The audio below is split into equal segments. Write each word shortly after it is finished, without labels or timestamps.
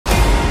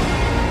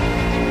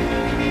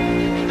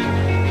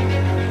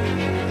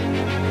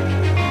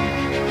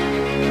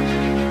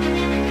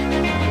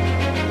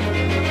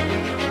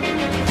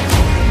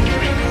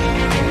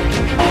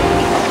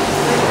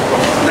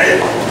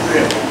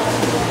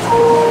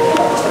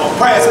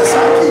Why is a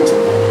cage?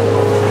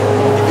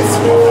 It's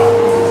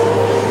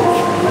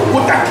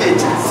what a cage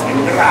is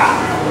in the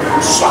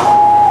swap.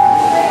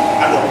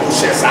 I don't push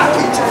a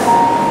cage.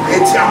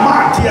 It's a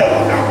man here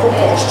with a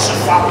couple of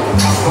shifts. I'm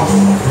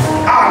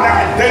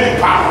daily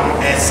power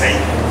and say,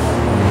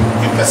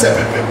 in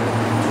Pacific,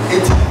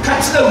 it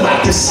catch them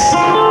like this.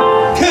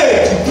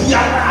 Cage,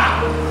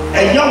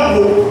 a young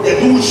woman,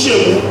 a new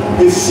show,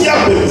 a fear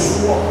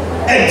before,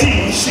 a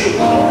deep shape.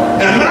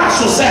 And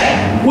Master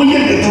said, when you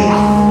get to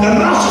and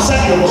Master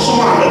said, you was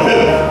someone of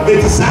them, but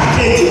it's not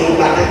caging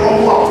like a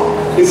long walk.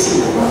 It's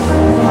you.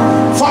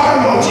 Father,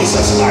 Lord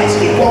Jesus Christ,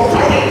 we walk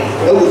by him,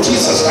 and with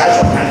Jesus Christ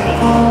of heaven.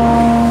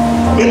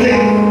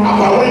 Meaning,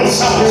 about when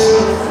service,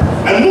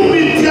 and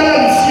moving here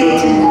and fear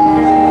to you,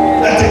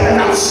 that they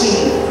cannot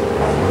see.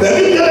 The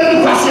people in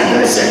the past,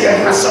 and say,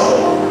 yes, and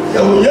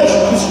we yes,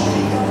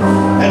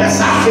 and a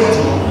sacred,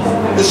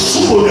 the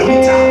super the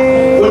meter,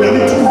 when the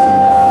meter,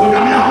 when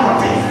I'm not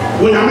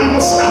when I'm in the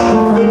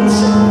snow,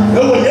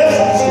 and we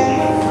yes,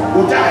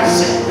 who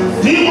dies,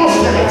 demons,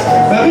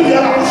 very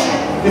young,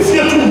 if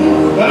you're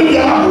too, very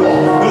young,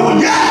 and we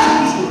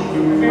yes,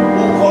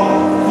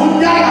 who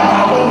die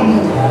about you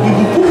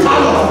put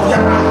out of the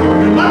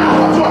man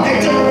of what they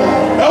do,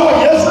 and we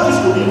yes,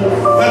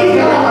 very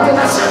young, and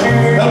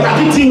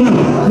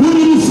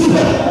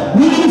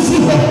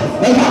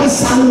and I was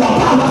sound of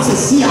power to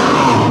see,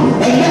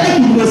 and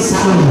then you were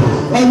sound,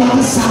 and I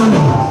was sound,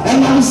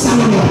 and I was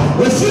sound.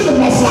 The freedom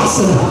of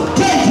Flassen,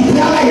 can't you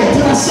play it?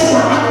 I said,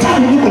 I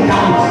can't do it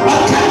down.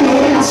 I can't know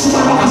when I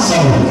saw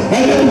myself, and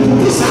then you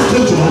put this out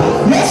of you.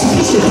 Yes,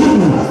 it's the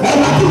people, and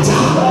I put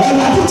out, and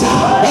I put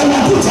out, and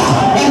I put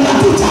out, and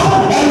I put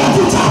out, and I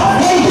put out,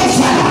 and this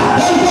fire,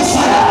 and this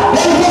fire,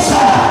 and this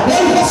fire,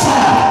 and this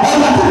fire, and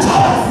I put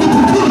out. The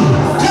people,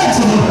 can't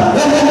you?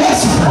 And then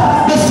yes,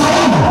 the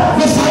fire,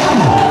 the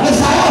fire.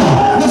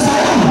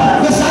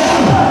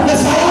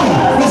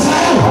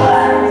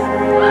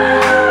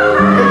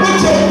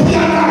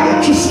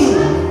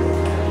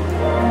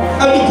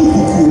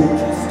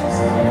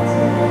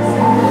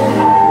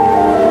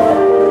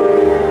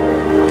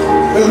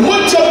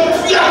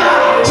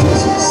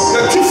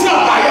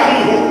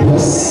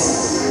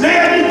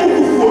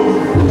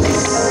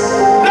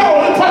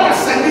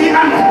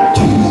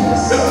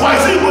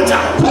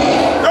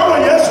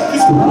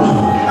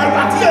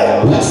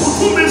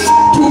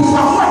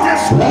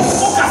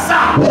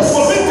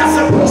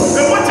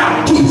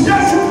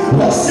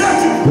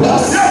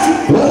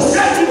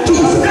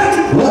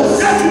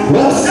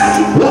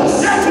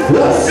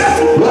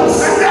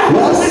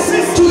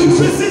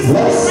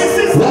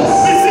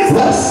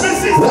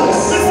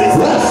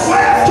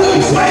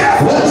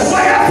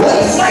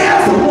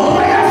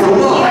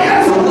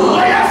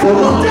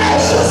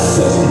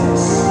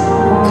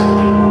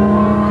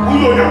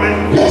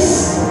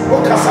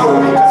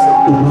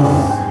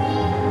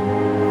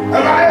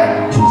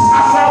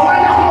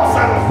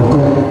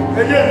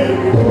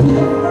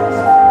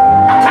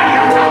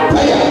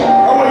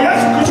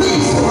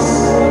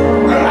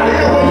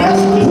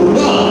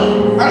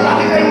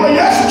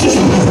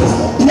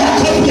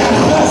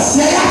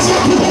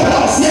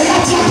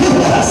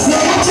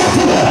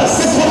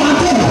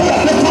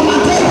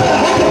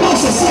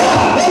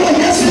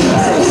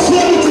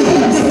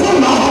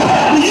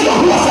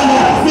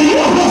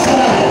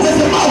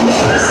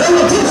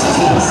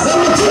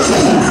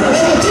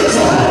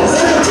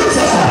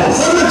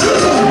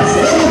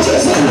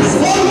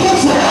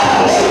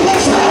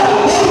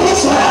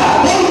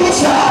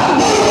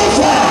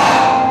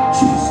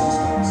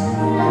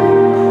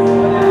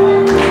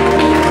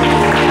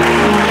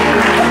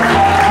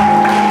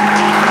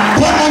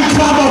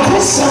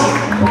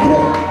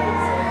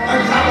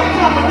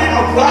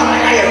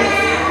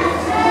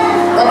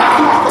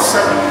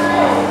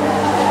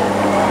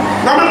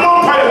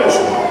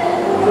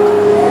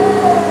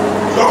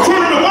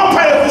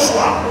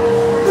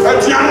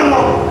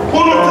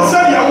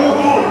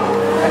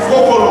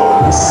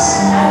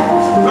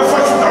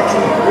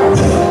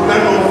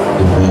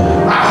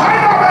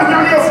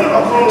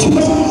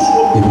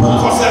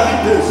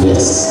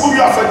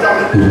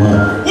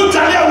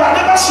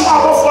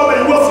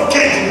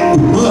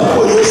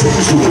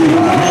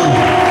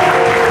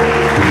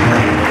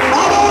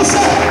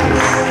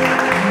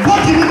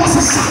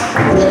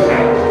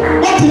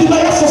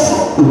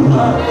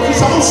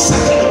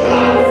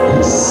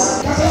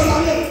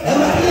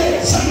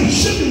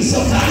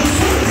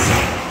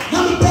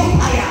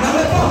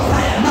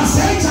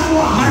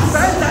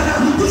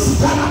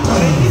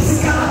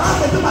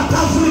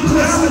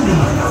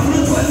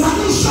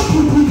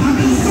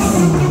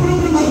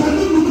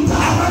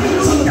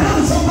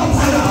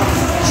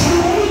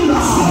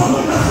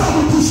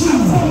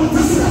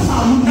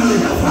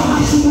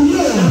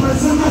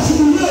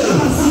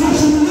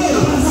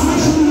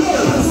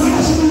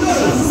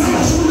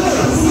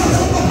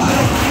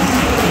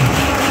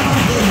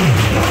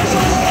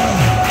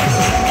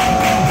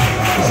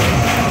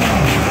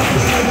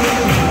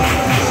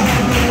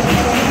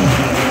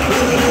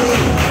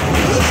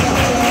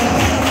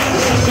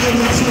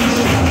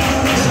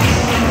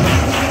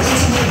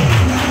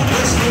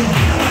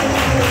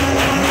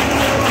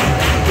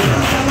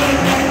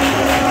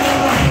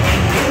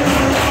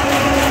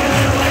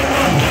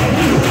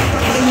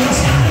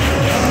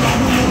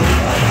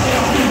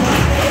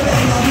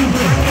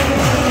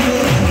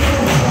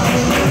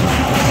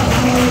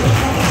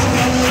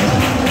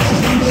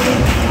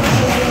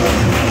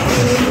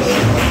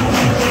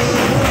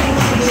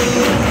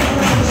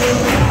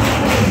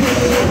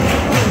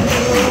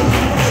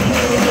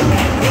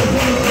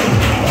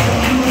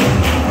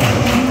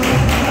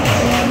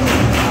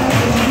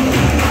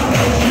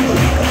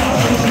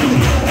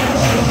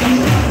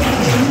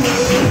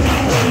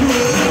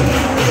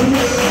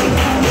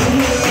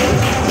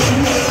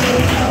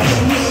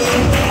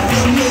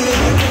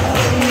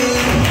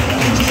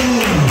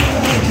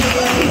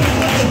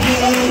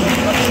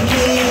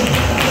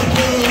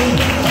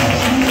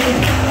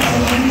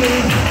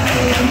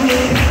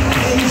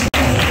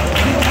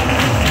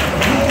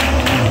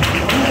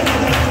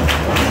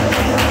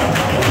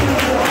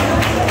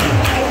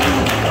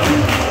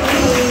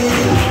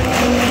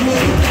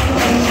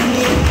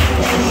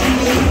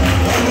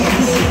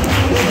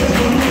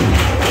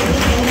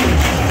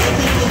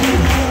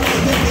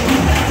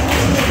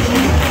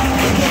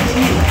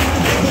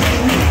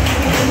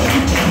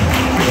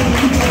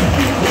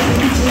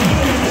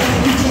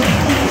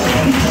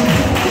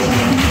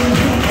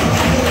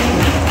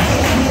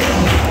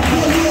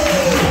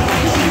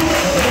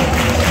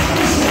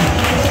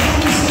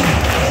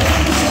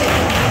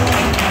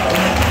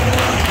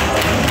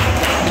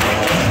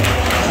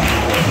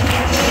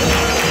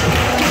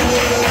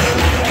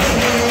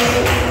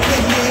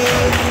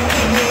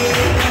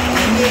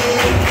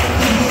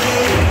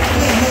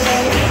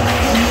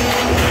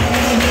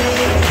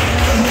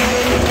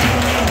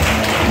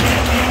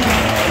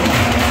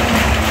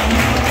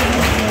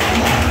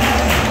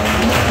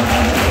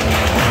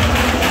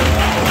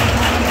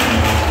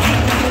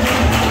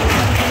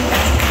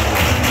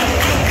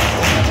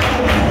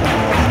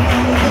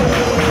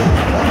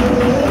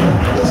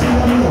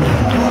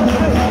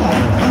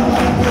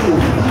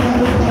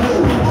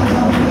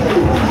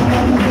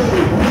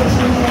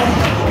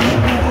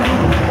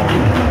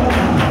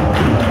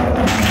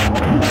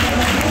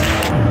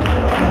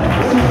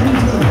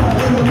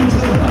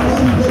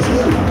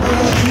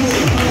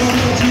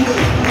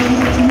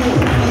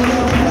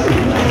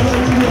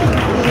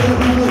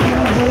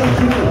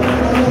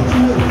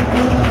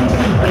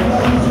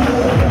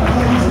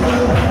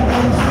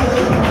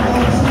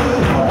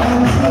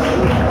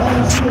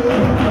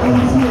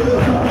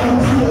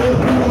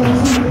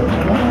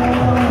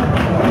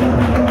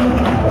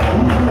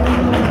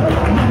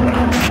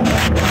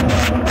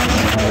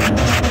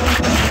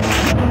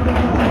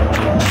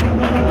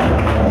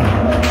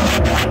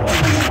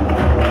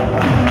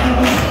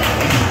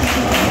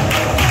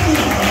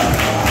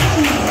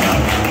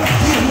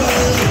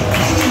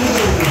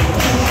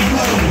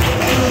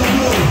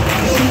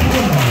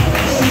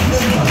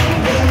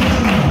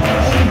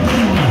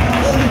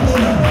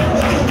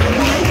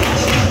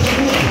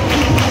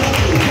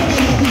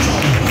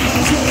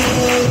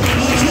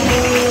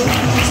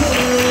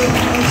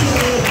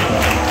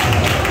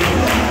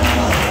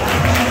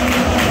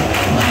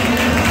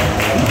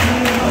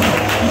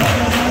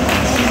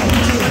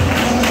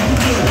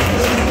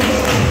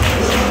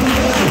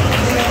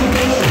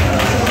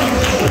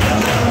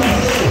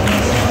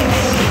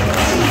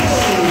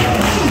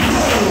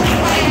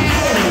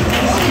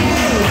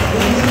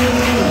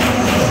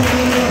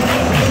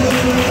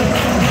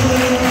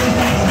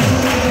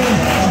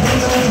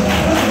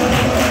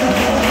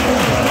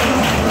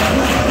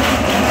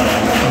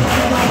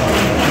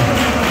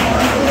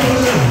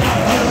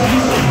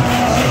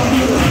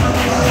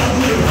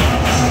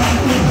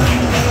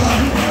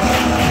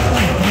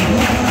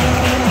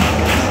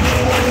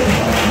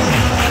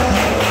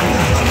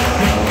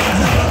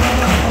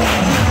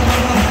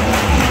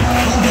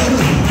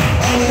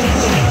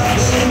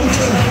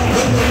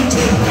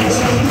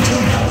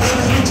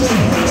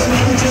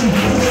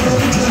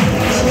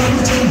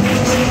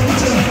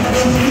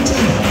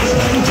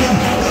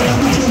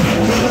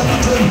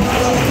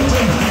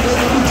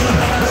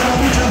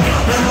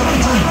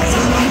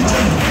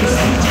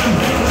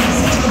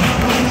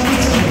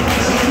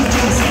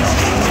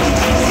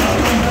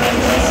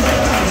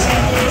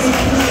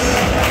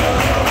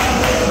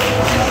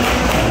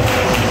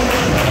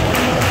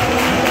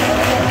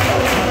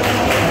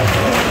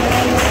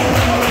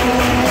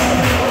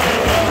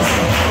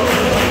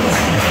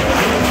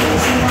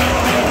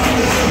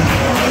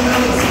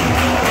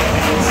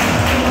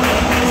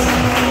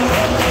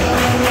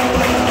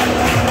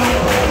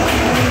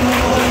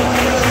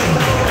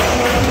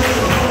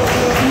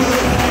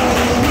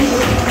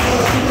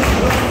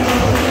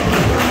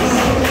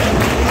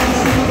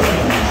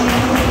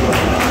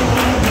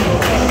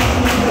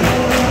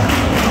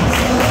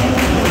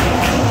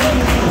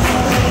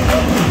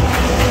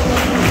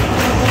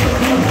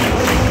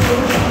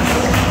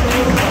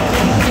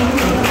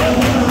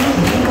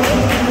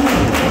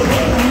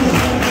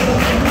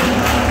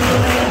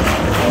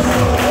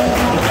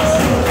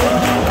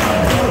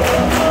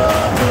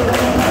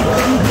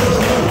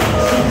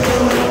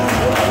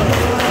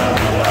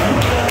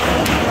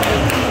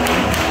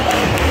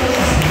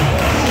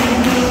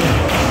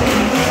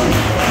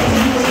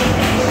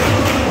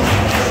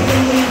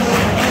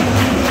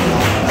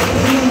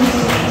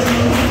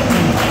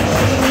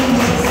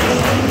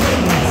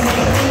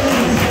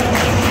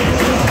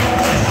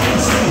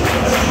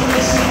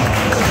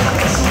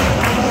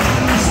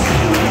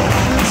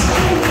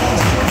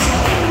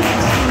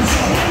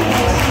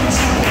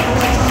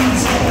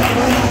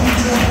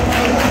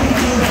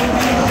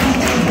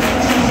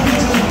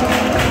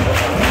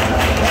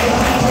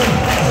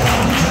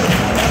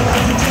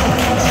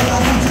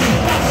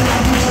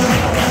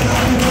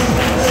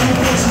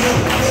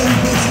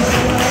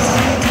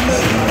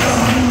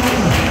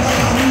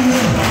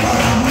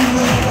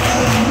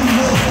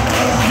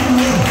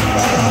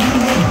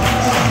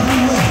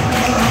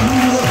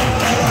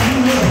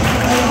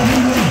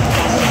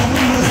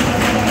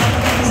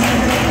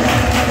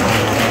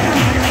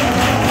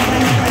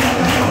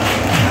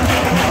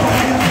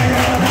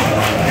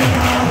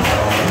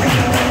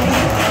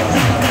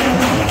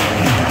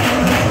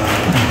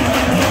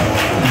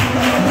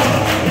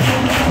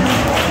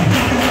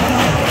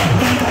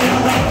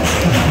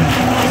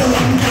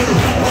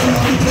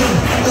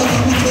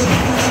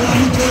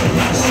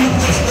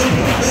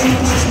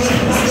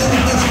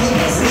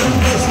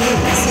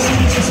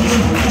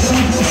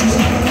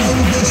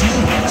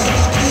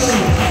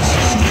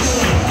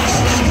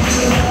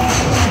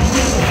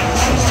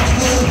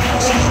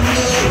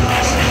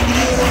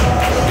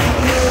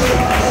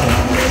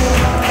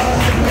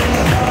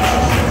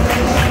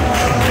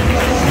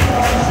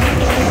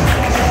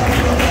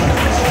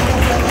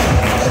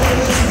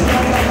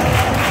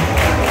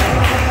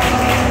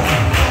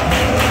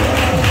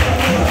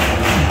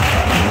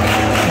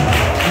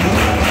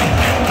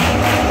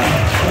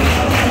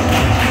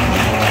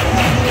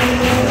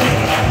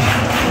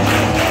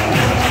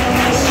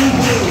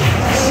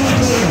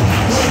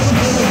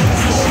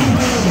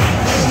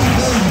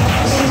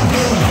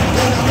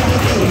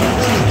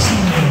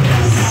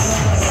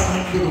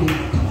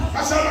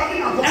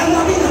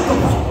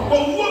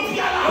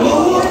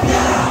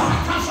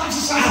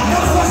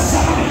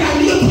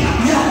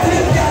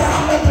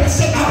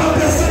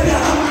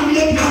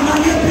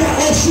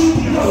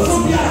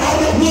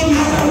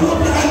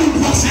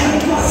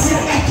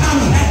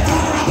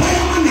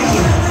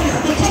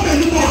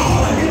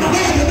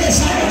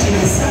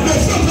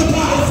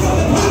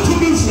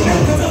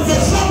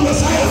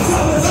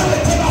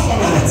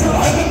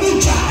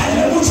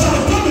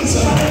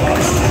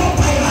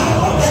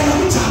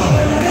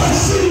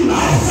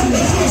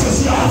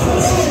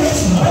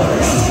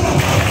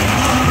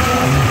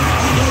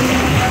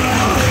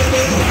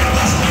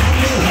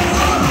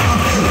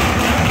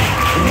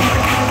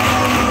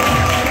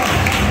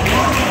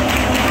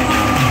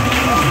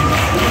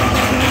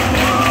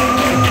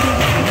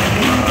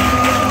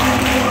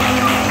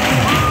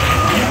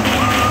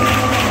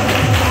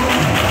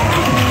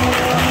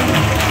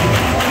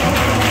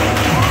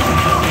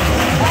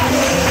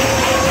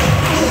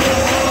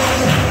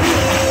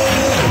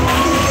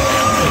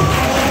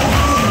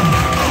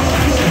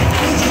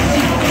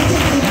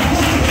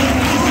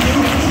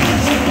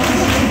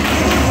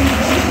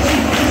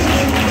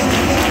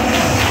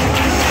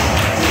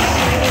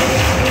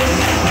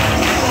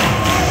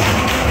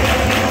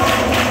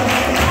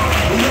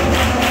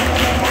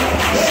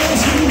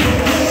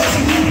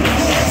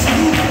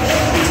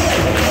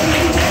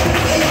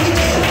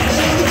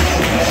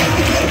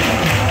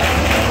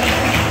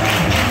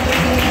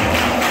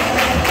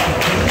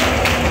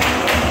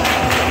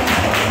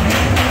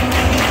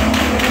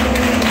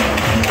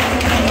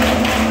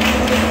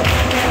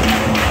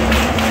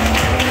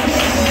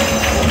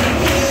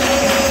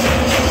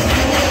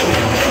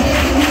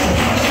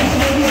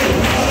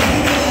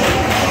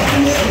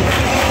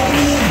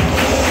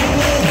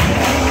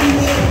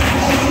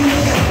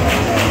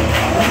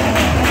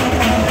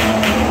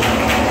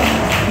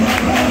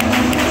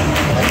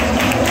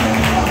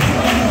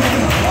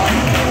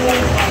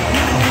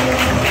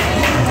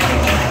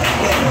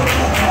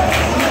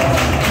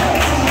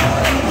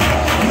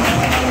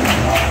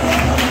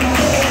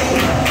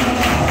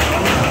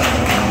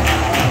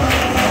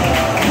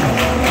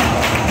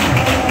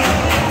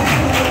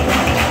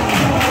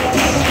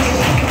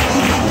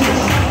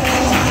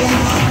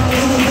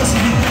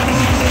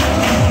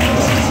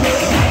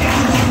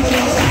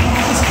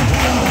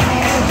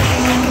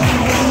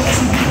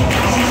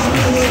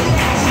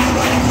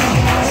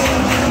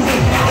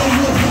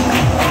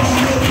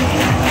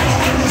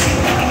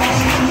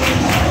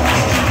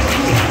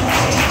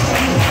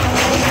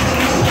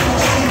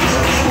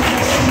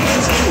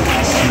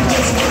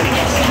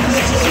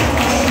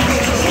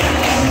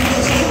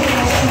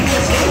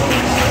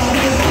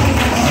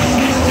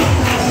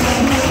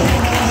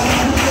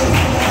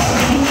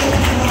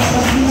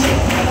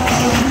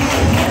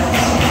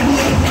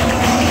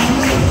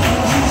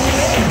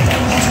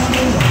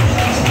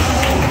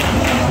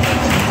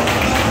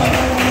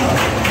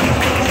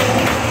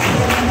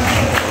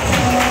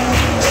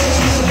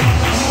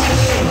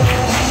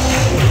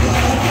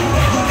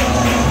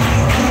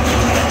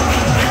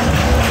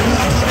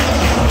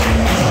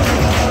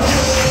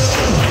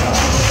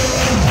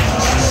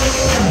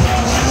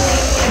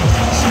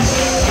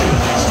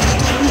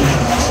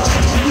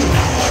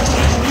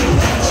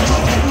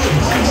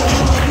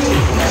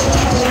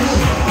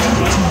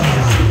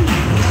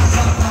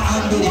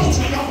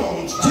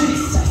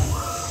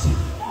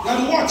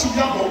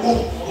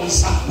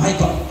 My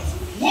God.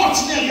 What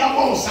name you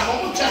want to say?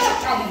 I'm just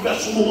come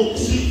bless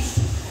you.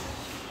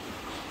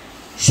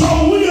 So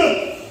we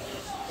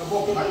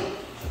about pay.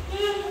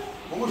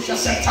 I'm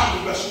just say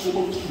come bless you.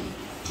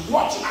 To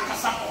watch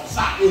Nakasa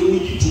Ponsa and we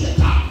to the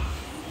car.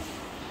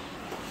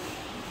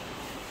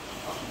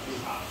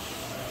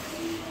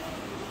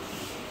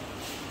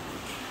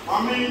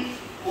 Mommy,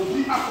 obi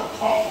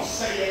akọkọ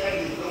ọsẹ yẹ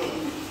ẹni ìlú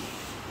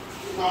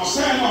na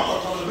ọsẹ yẹ náà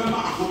akọkọ ọbẹ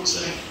máa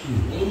ahọ́kyerẹ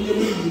wọn yẹ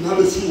wọ́n yìí náà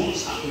bẹ fi wọn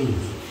sa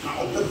na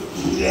ọbẹ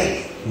kúrẹ́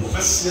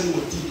ọbẹ sẹ́ ní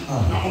ọdí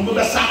na ọbẹ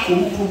bẹ sá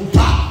kọ̀ọ̀kọ̀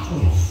mpa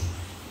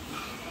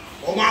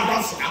ọmọ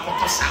adanfo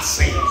akọkọ sá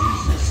sẹ́ yẹ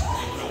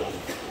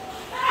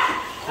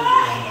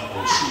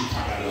ọsẹ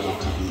ìtajà rẹ wọ́n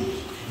kàwé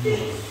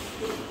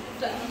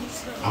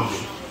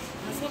amen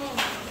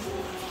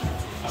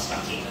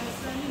asante.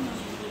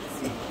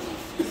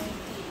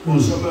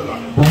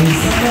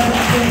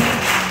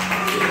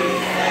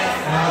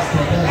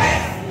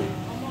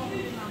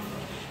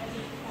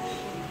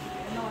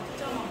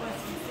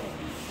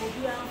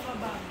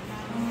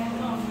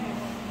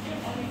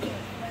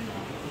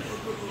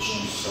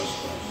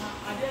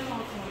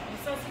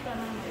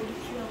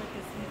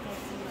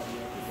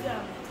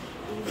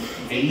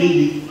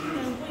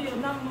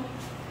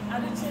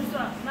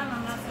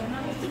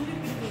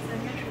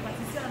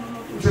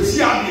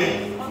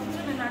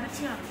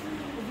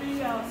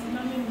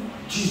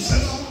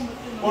 Jesus.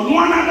 On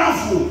one another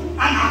fool, and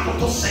I got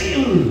to say,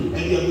 and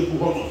you will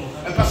go on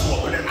a person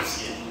over the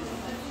last year.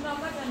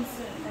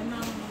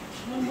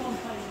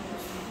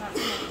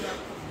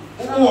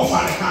 Oh,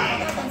 Father,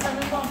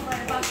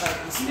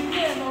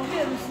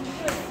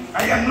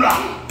 I am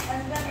wrong.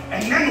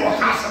 And then we'll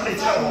cast a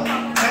little,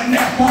 and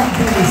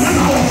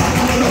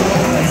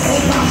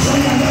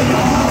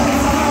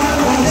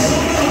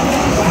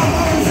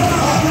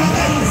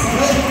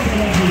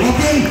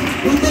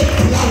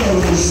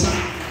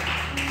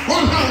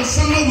one house,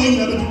 summer wind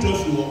never to tell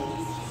you.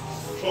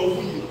 For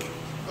we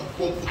a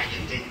poor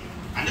pioneer day,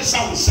 and that's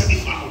how we set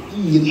it out.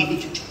 You never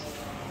to tell.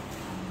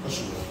 What's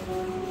the word?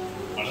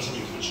 What does it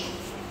mean for sure?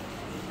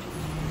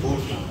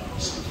 Both young.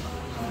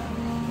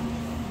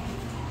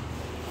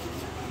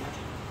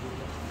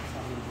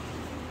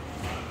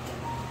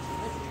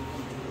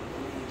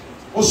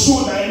 Also,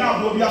 I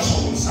now be a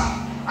soul, sir,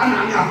 and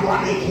I have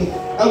one echo,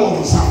 a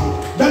woman sound.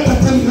 That I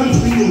tell you not to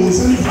be the one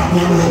sending from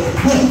one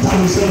what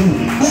I was saying.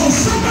 Oh,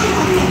 somebody,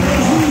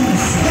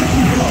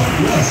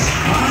 yes,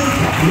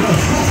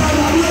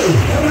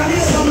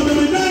 some of them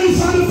are not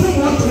even from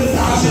what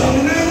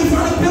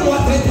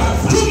they are.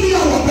 Give me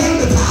our band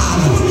the time.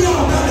 Give me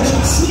our band the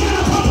time.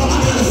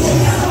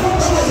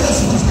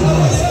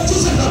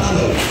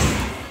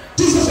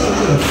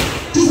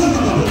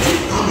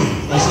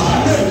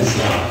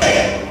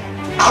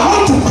 I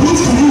want to prove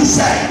to you,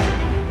 sir.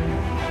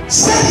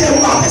 Say you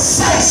are the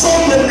size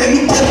of the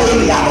new people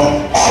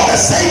or the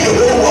same the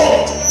whole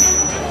world.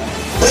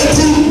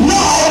 Until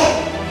now,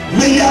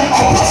 we are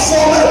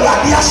performing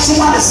like the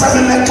Asuma the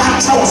seven men can't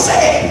tell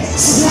say.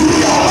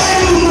 We are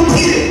going to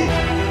be.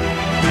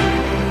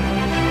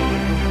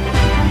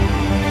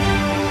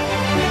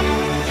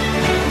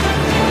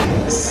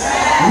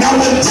 Now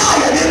we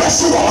die and never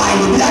show a mind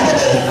will be at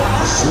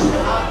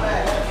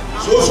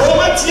so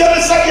much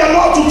here said you're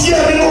not to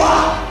tear me no.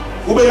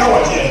 Ube ya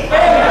waje.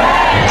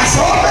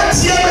 Asa obe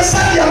tie be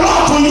say the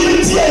Lord to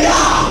yin tie ya.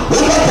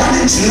 Ube ka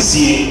ni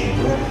chisi.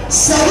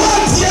 Se wa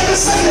tie be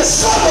say the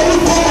son of the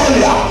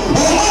Pomolia.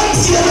 O wa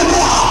tie be no.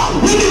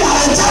 We need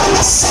our entire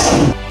self.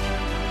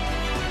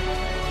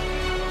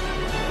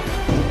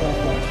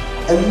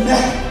 Enne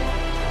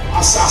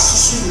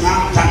asasusu na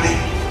tane.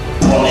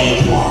 Pole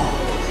kwa.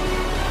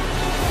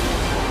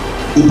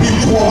 Obi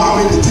ko ma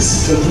me de tisi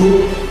kaduro.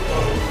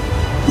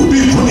 Obi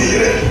ko ne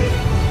yire.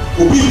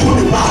 Obi ko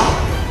ne ba.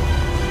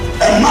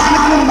 A man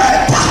and a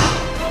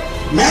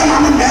man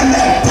and a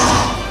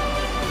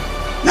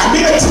now, be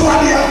a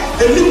Tuania,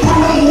 a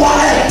Lipan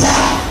water,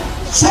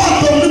 so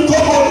don't look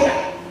over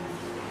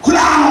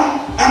Crown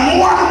and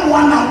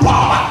one and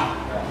Papa,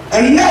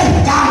 and never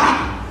Ghana,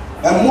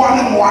 and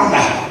one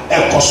a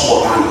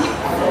Cosmogana.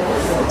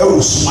 Oh,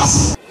 smash.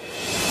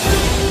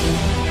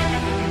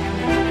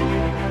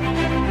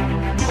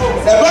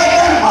 The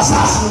burden was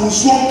asking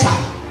Swoka.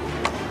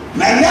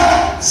 Nanya,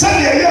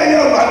 send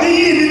your body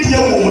in the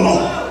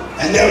woman.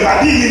 And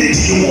everybody in it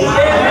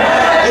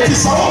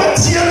is all the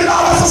tear in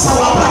our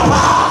papa.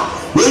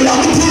 When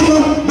I'm team,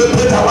 the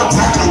better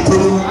attack and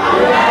go.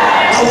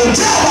 I will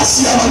tell us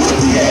you are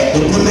not here, the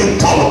bullet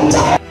count.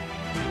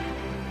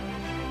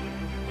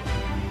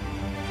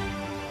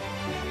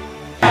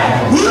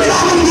 We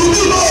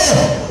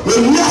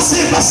when we are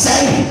safe as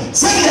saying,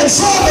 say and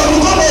so the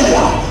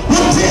Gomelia,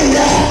 what day,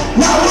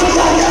 now we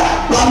are here,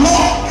 one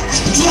more.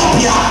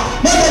 Ethiopia,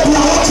 never do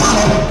our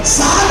channel.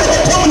 Sahara, the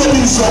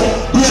community, so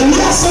we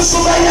are so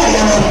very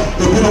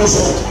the widows.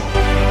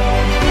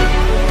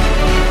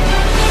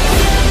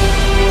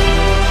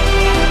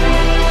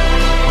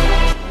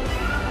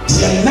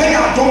 The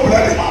mayor don't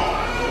blame him.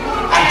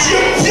 I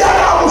didn't fear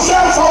our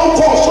phone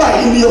calls right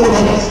in the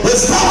open.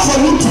 It's time for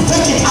you to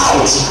take it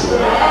out.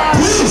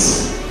 Please.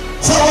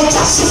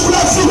 just feel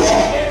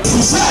to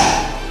say,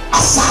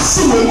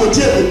 assassin will go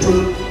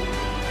to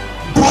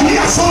Bonnie,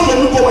 I saw the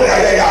people where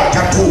I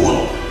got to,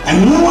 and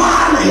no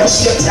one,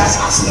 yes, yet,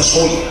 assassin, the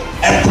soul,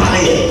 and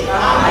Panay.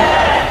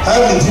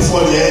 Heaven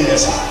before the end,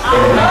 yes,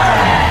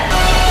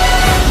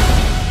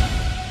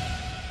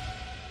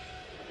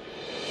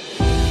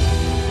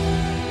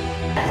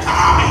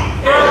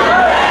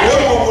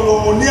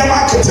 near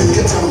market and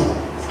get them.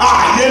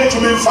 Yet to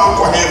me found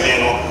for heaven.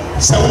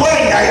 So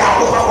when I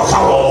have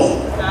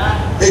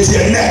it's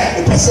a net,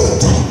 the person.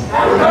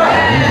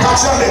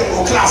 Actually,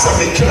 or class of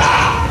the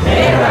cloud.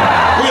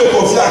 We go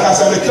flag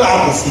as a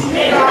cloud of you.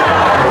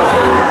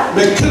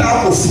 The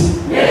cloud of you.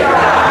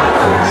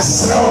 The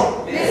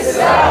snow.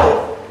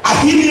 I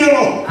hear you.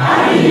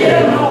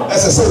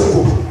 As a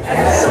circle.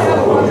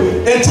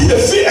 Until the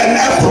feet and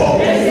apple.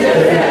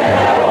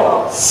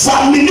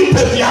 Family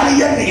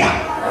Pepiania.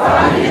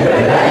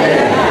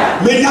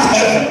 May not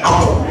have an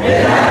apple.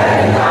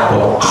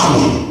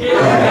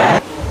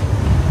 Amen.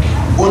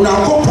 When I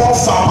go for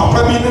Papa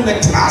being in the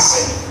class,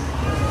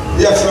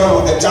 yes, a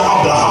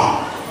Abraham.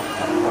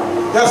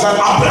 Yes, an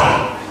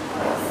Abraham.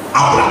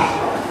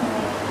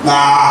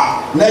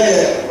 Now,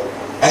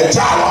 a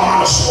child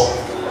on the shore.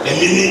 The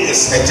meaning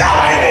is a child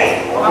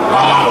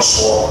on the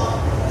shore.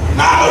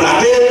 Now, on a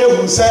day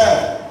who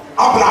said,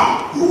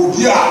 Abraham, you will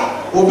be a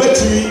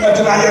me at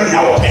an iron.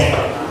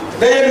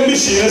 They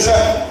mission is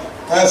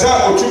as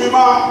I would to be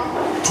my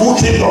 2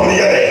 kids on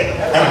the other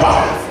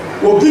empire.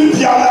 Will be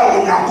Piana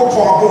when you go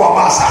for a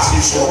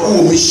Bassas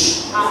who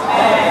wish.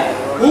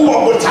 Who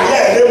will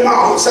tire them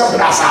now, seven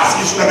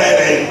assassins.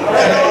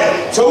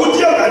 So would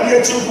you have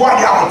yet to one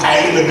hour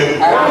time with them?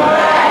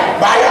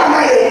 By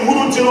Anna,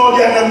 wouldn't you know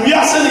that we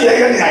are sending a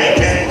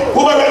pen?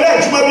 Who are the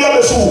legs may be able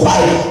to soup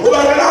pie? Who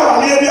are the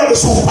hour near the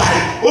soup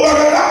pie? Who are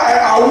the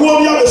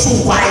warm the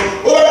soup pie?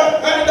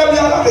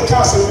 And the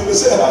castle in the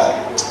center.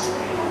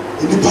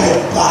 In the pie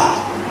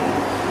bad.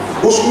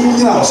 What's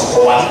going on?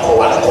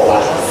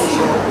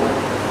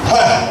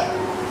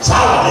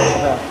 Saturday,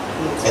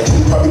 and to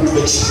public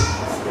place.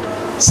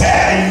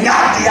 Say,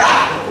 Nadia,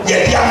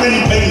 yet there are many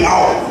paying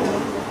now.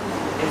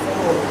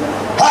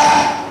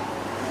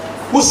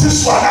 What's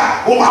this one?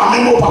 Oh, my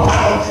memo, papa,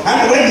 and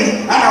the wedding,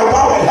 and our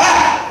power.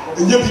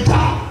 And you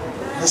become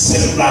the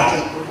same black.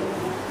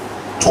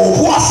 To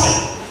was it?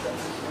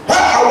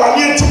 Our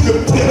near to the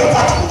play the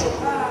battle.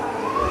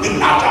 In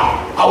Nata,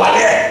 our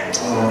near.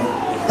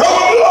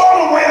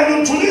 Oh, why are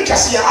you to look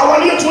as here? Our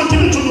near 20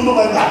 minutes to do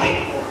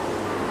nothing.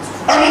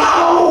 And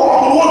now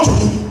I want to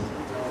do.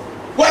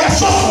 Why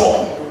so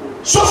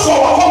for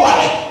what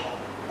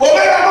I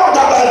know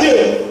that I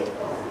did.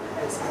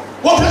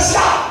 What is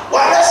that?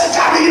 Why does it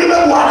carry you?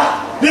 Remember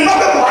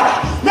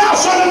what? Now,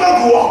 show you the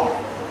war.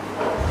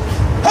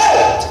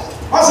 Hey,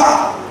 what's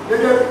that?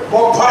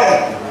 Bob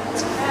Pire.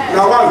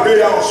 Now, I'll be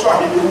out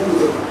swatting the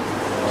wood.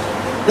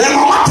 Then,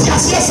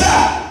 yes, sir.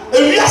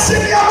 If we are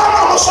sitting here,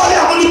 I'm sorry,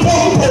 I'm going to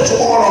put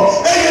tomorrow.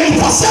 And you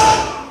pass it.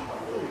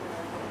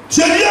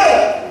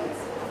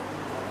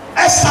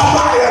 Esther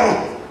Bayern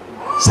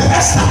said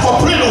Esther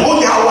Coprino, who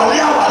you are,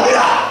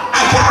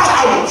 I can't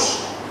house.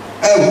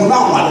 And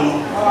now, I'm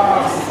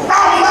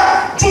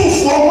not 2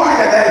 for 1. I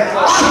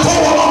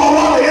told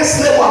her,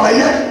 yesterday,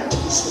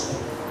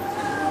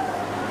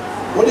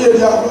 what do you do?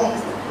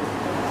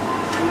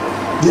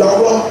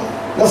 Diablo,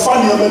 the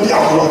funny of the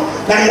Diablo.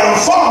 Now, you are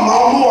far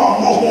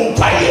more home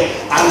pie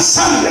and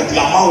Sunday, the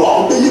amount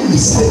of the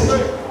mistake.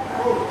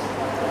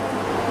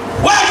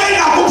 Why did I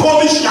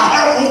publish your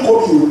hair on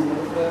you?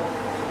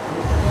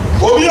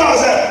 Obi a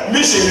say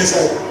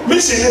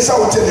mission is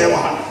out to them.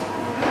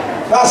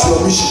 That's your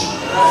mission.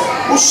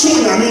 Who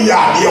soon na me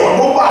ya de o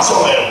mo ba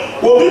so be.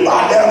 Obi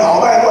ba dem na o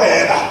ba go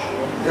e da.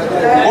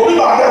 Obi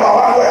ba dem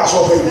ba go ya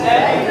so be.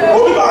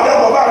 Obi ba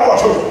dem ba go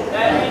so.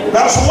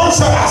 That's one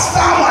say as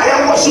time I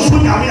am worship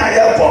na me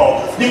aye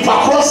ko. The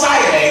cross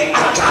side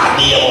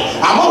akade o.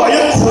 Ama wa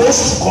ye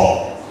close to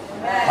God.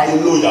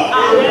 Hallelujah.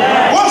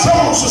 Once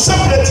I was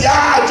separate,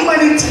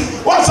 humanity.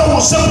 Once I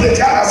was separate,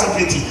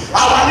 separate.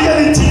 Our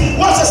reality.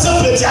 Once I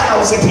separate,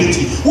 separate.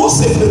 Who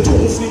separate to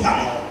free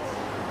now?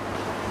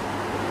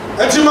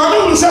 And you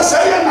man say,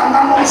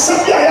 "I'm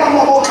simply I am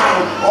more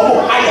kind.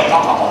 Oh, I am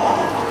Papa.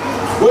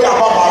 We are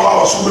Papa.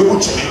 Was we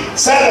put me.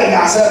 Say and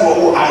I said,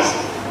 "Oh, I."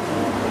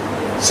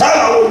 Say,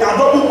 "Oh, now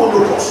don't go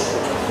to us."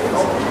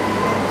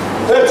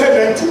 They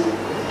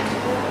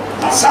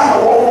some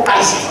of I.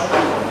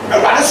 And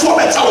I saw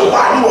better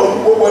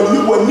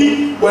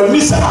when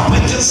Miss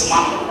Appleton's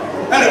mom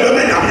and a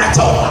woman I'm not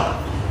over.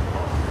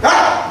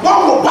 One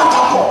more back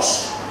up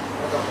course.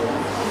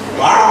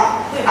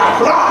 I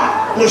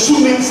cry, the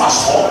swimming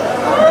fast home.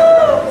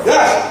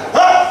 Yes,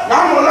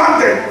 I'm no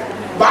London,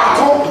 back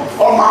home,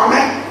 or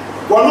mammy,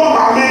 or no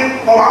mammy,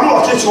 or I'm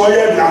not teaching where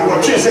you are, or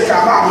chase a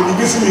car with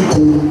the swimming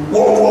pool.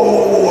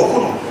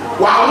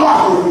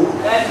 Wow,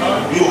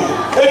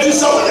 it is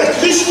so that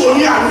Christian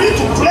need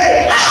to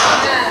play.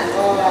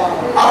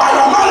 About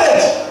your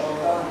marriage.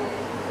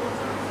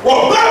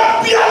 Well,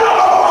 back be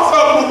another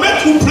will make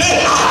you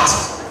play art.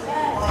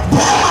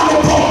 Well, I'm a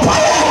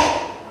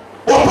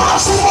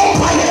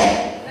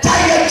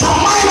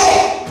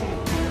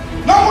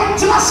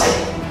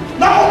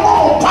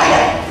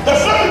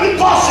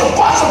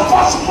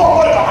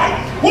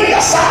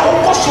sa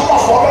o ko so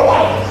for the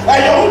one e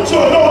yo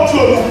o no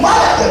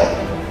mara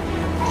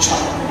cha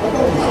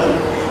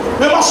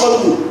me ma so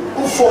you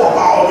for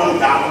about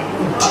on down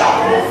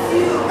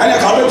and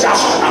I can't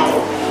just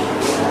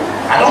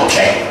I don't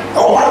care.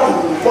 Oh, what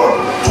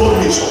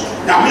told me so.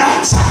 Now, me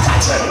have to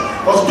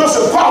but just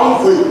a power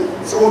way.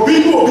 So,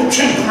 people will be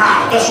trained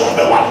now. That's what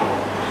they want.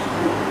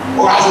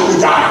 Or I will be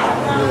done.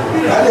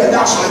 And then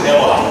that's what they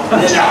want.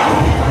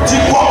 To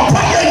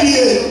compare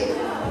you.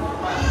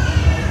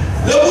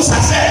 Look, I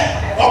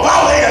said,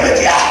 Papa, wait a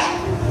minute.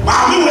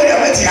 Mammy, wait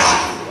a minute.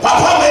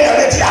 Papa, wait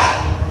a minute.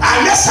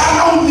 And yes, I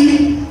know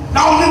you.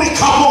 Now, let me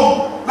come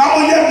home. Now,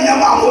 we have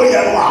your mom.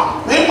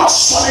 We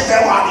must solid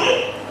them out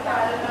here.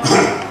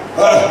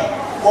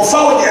 Or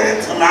forward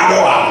it to my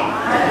one.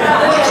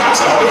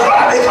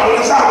 They come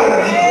inside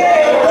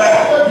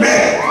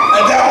men,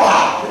 and there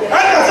are.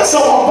 And there's a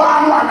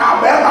barn one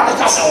now, bear by the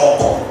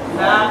castle.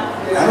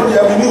 I know you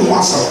have a new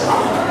master.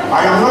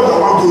 I am not the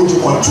one going to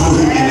control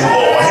him in the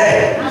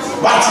head.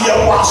 But you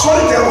are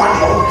solid there one.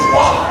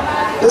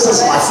 This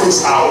is my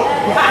face now.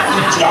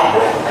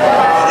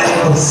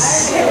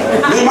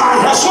 Me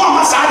man, I saw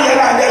my side here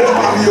and there to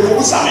my view.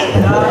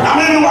 I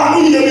mean, one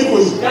who hear me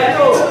with.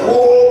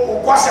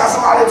 Oh, what's your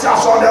salary? I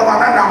saw them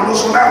and I'm not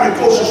so many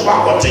closest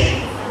one got it.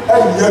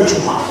 And you're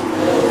too much.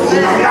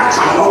 I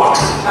can't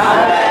walk.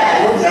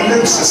 Your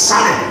name's a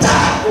son.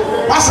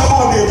 What's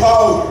about the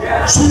power?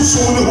 Soon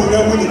will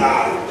never win.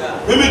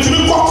 Maybe to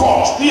be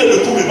caught here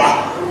the two me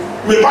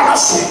back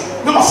soon.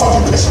 Never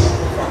 40%.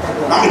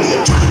 I'm in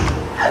the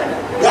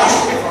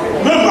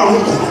remember,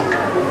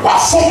 but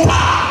some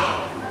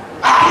power.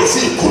 You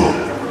see,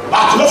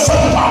 but no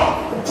fun power.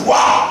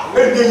 Wow,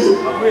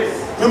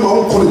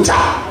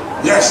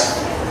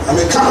 yes, I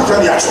mean, come to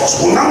the actual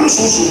school. Now,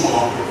 so soon,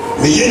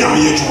 me and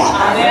me to my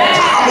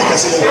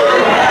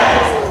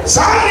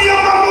Sandy,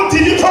 I'm not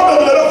the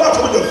problem.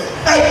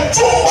 A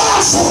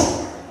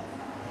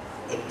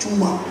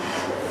tumor.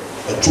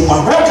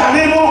 Where can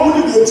anyone who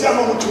did the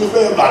channel to be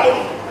very bad?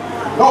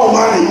 No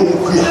man, you will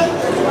queer.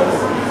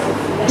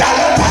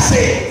 Director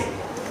say,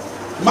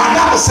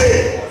 Madame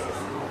say,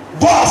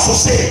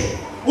 boss say,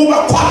 we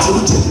were quite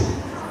with it.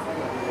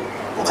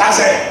 Because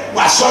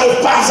I saw the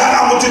pants and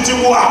I wanted to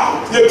move.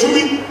 They told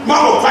me,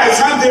 Mamma, quite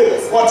Sunday,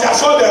 what I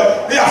saw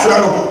them, they are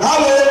friendly.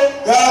 Hello,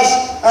 yes,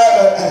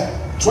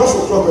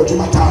 12 o'clock at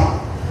my town.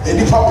 And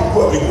the public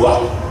will be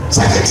good.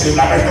 Secretary,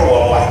 I don't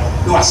know why.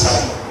 No, I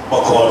said,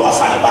 but call my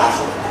father back.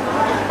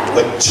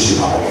 But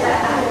chill out.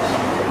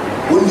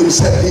 When you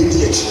said, hey,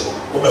 dear,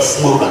 or a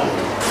smoker.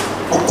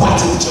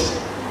 Catch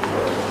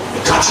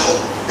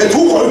it.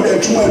 Who called the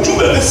Juma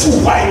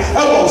fool by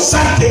a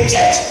Sunday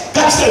church?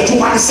 Catch the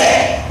Juma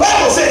said,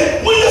 Bible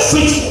said, when you're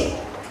faithful,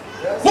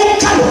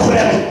 what kind of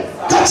prayer?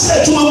 Catch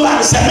the Juma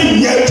man 7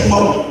 years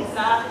tomorrow.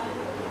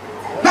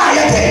 Now,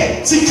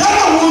 yet,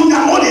 Sikana won't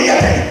have money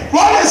yet.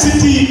 What is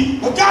it?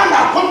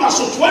 Ghana comes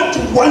to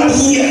 21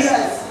 years.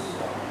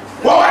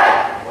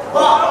 Why?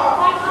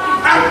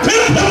 And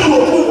people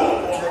will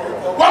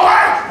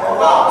why?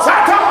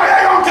 Satan,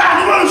 I don't care.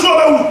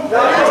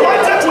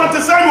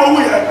 2027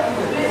 over here.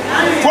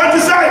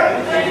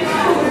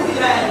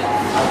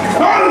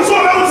 27. No, so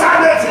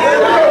outside it.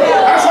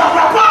 As a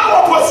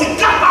papa was a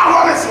cat,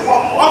 I was a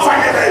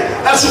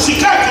as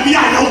she can't be a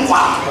young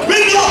one.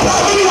 Maybe your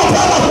brother,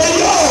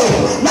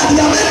 not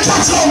the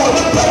American soul of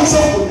the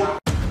person.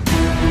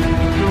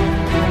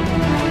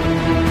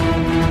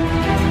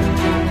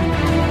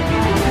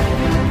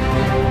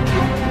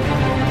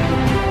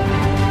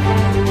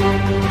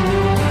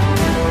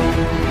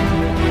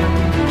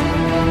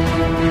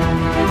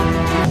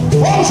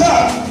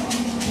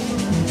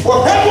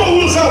 Whatever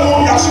will say,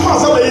 oh, Yashima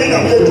Sabe,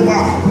 and the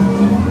Juma.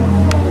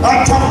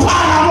 And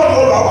Tampana,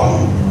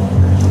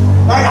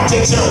 I am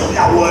taking care of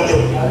your word.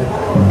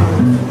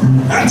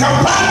 And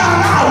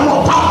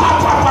Tampana,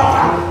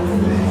 papa.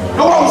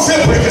 No one will say,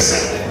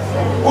 Breakers.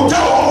 Who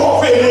tell all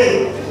of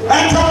it.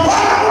 And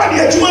Tampana, what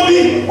the Juma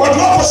be, what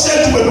God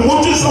said to the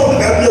Moses of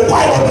the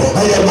Bible.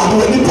 I am not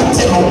really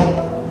paternal.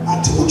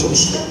 Until what you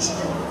say.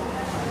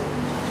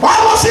 Why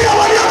was he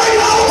already out?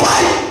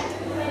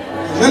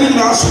 Then you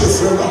answer the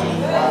friend.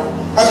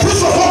 A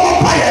Christopher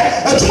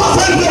Empire, and to my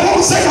friend, we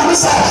won't say, I'm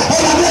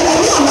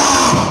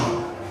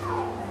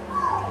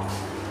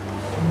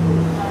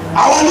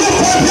our new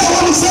friend here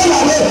won't say, and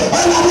I'm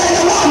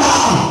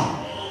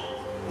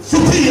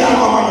Supi, I'm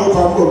a man.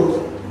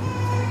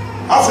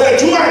 After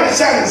 2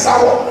 years,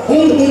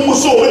 who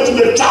so went to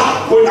the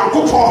top when I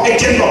cook for a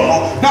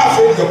general. Now,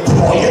 for the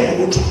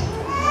project.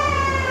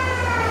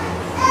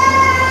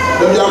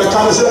 Then you are the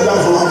kind of set down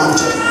for my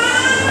mountain.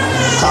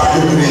 Can't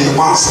give me a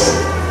answer.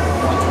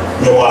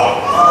 Mewa.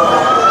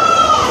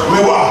 You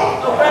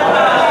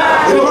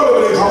know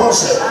what they come on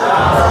say?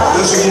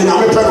 This is in a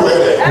paper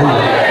way.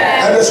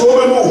 And there's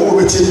woman who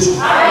will change.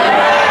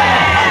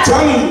 I'm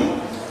telling you.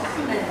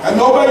 And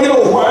nobody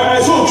knows why I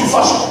saw you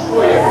fast.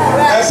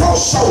 I saw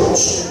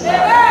shouts.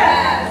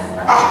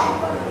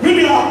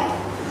 Mimia.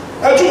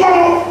 And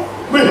tomorrow,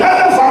 we have a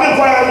family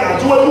fire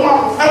to a woman.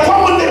 A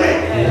common day.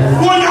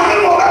 When you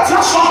know that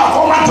transformer,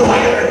 come on to my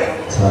area.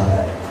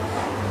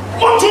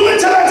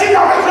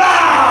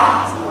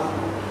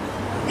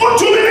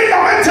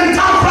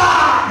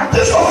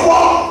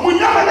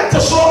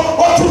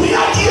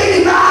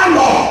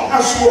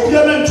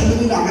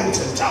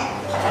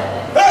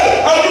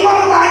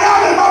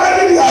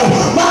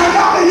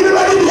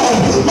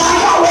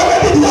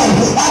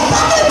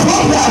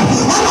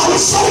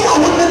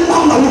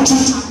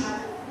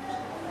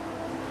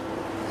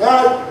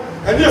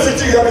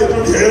 you do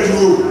the head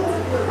rule.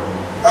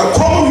 A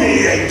common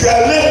me,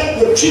 Gale,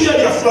 the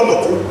children of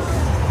Flamaco.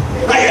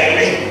 I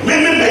may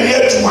be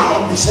here to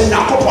my be sent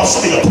out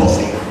possibly a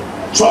prophet.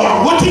 So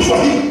I'm waiting for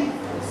him.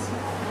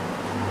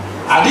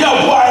 I dear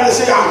boy, I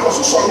say, I'm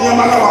also so near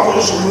my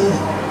house.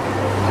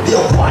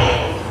 Dear boy,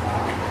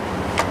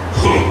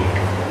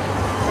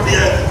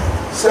 dear,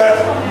 sir,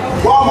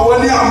 one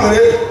when I'm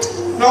ready,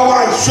 now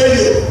I say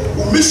you,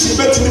 who miss you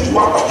better to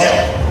walk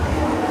ahead.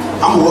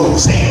 I'm the one who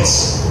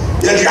says,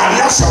 yet the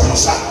Aliasa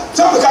was a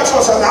some of the cats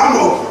and I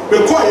know,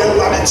 require a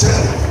lot of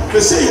children.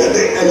 They say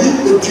the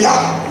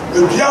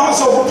Dia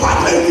was over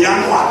partner in the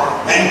Yanwa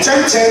and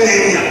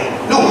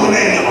 10 no one,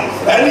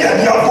 any of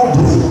the other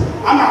blue.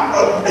 I'm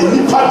a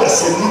nipa de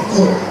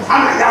seniku.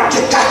 I'm a young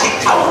kaki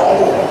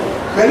kawo.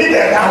 Many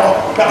there now,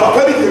 the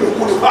papa did the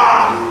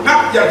bar,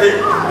 not yet a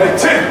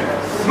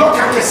 10. Look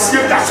at the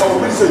seal that's all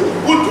reason.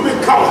 Good to be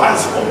cow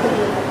hands.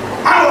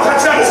 I don't have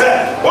to say,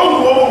 one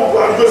woman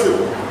will visit.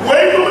 When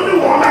you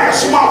want a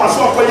small as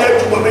well for you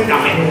to women,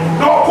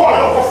 no call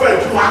your friend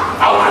to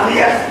our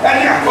near, and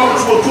your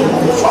comes for 2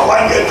 months for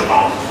 1 year to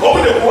come.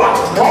 Over the water,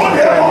 over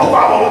there,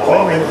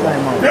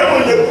 there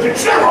will be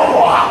picture of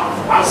war.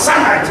 And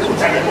Sunday to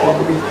tell you more.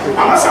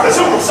 I must have a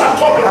simple son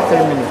talking.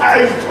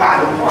 I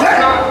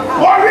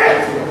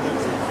warrior.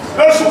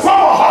 There's a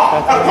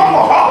comma,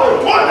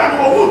 more than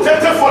who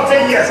 30 for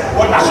 10 years.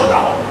 What I should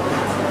have.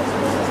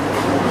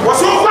 Was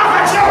so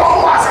far as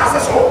I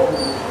saw.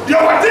 You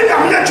are thinking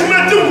I'm here to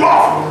make you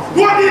law.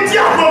 What did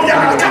you have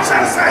to catch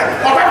and say?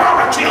 Or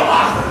ever kill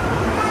her?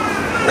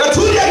 The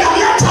 2 years I'm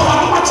here to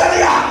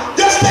have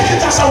just take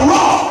it as a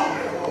law.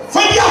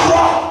 For your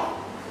law.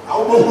 I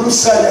will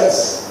say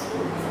yes.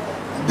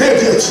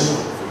 David,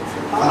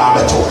 and I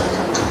bet you.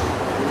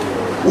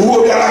 Who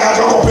will be like a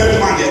job of paid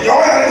money? You're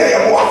already a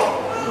boy.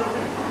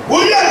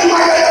 Will you have to my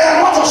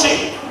what to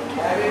say?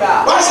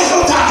 Why is it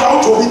so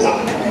time to be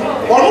done?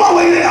 Or one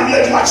way I'm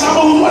here to my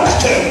trouble, what I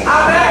tell.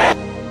 Amen.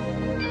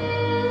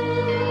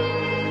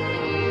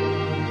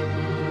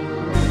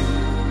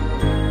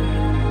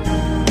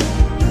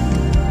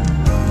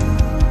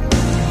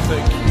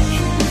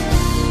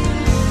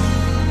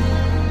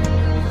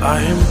 I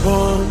am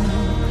born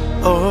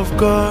of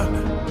God,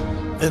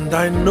 and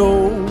I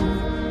know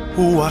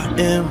who I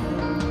am.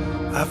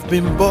 I've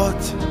been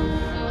bought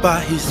by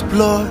His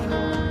blood,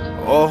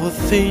 all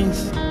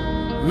things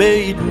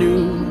made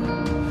new.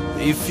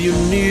 If you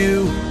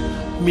knew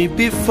me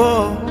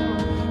before,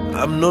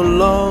 I'm no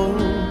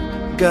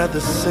longer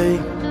the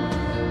same.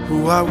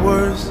 Who I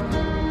was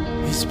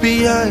is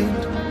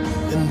behind,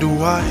 and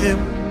who I am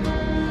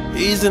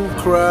is in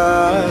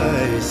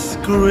Christ's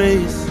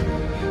grace.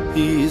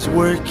 He's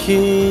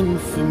working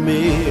for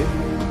me.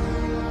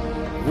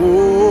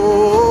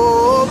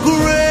 Oh,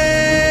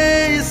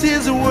 grace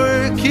is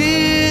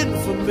working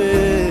for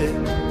me.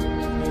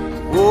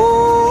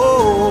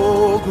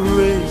 Oh,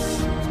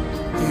 grace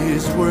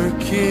is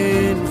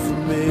working for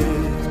me.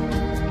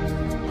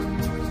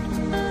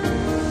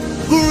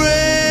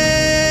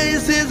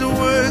 Grace is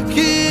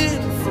working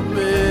for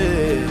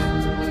me.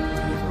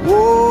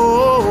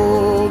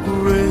 Oh,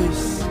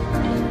 grace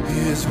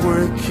is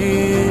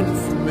working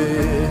for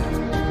me.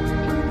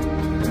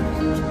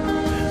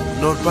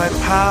 Not by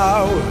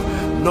power,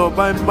 not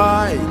by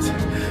might,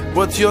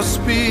 but your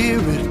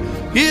spirit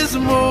is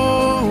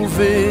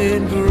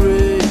moving.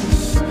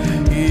 Grace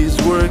is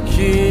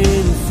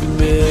working for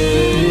me.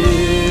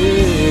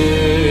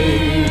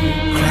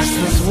 Christ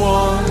has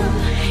won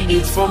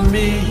it for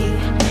me.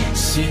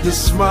 See the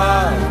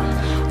smile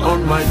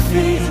on my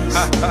face.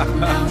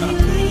 Now He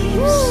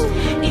lives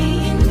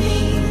in me.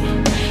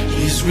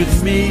 He's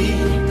with me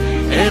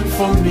and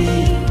for me.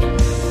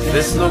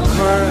 There's no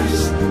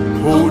curse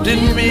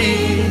holding me.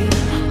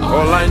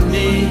 All I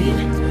need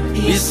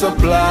is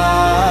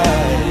supply.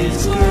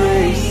 His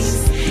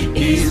grace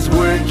is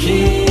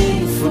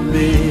working for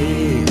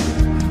me.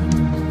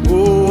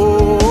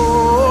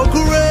 Oh,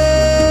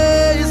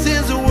 grace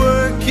is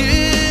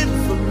working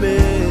for me.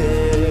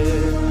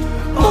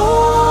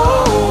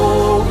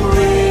 Oh,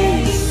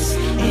 grace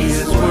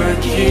is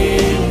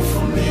working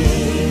for me.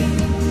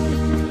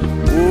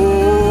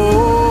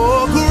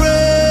 Oh,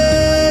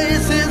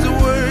 grace is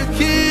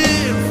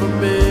working for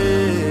me.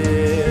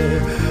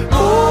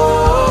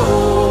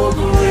 Oh,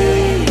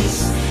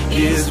 grace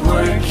is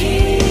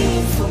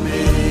working for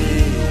me.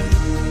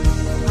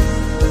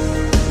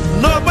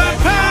 Not by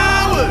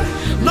power,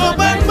 not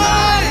by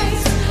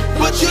might,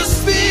 but your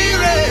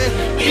spirit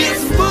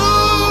is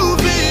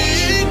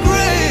moving.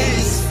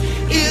 Grace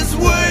is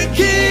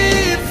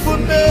working for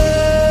me.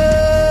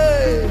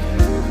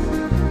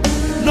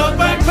 Not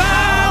by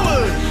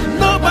power,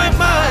 not by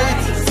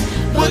might,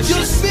 but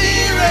your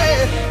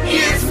spirit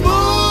is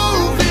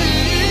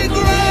moving.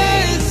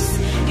 Grace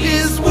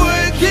is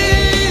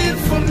working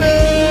for me.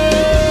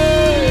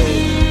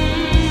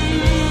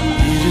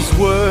 It is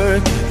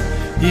working,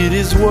 it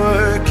is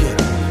working,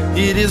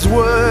 it is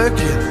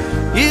working,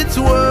 it's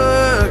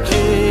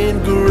working.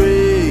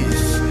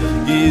 Grace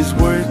is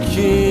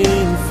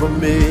working for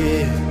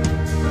me.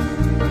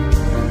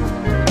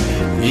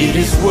 It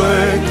is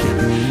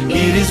working,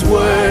 It is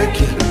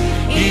working,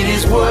 it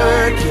is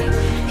working,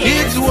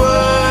 it's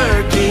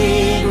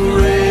working.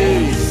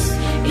 Grace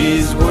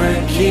is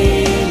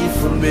working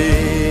for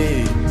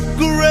me.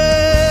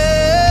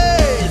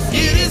 Grace,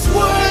 it is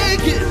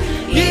working,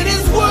 it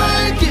is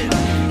working,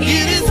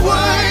 it is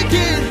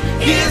working,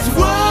 it's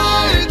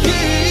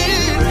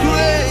working.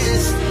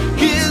 Grace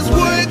is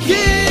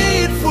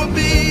working for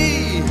me.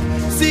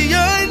 See,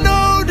 I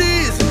know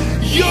this,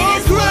 your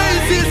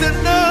grace is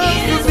enough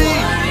for me.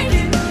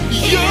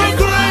 Your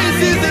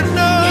grace is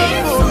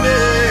enough for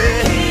me.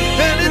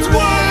 And it's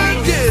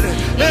working,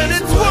 and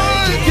it's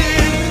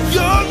working.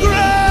 Your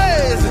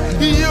grace,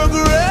 your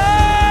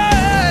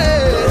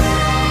grace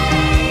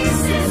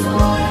is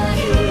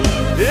working.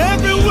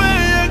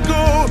 Everywhere I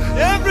go,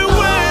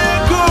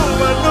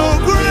 I know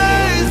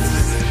grace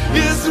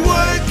is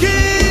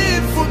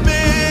working for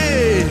me.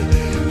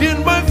 In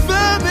my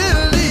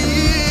family,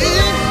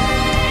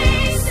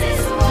 grace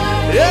is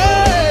working.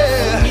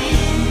 Yeah.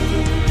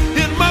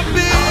 In my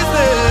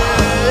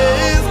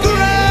business,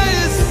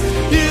 grace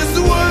is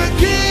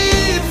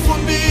working for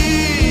me.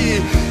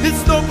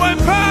 It's not by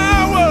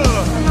power,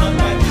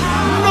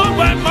 not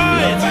by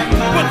might,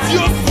 but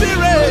your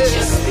spirit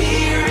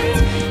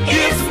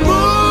is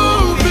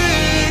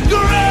moving.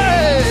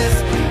 Grace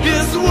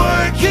is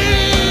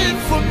working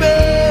for me.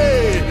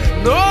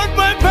 Not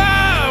by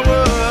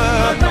power,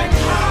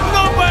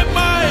 not by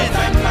might,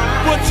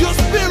 but your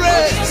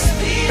spirit.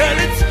 And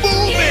it's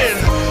moving.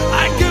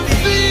 I can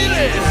feel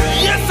it.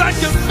 Yes, I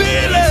can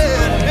feel it.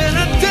 And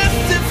I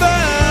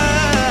testify.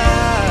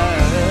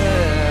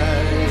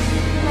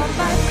 Not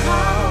by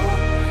power,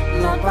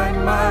 not by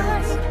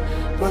might,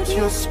 but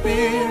your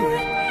spirit.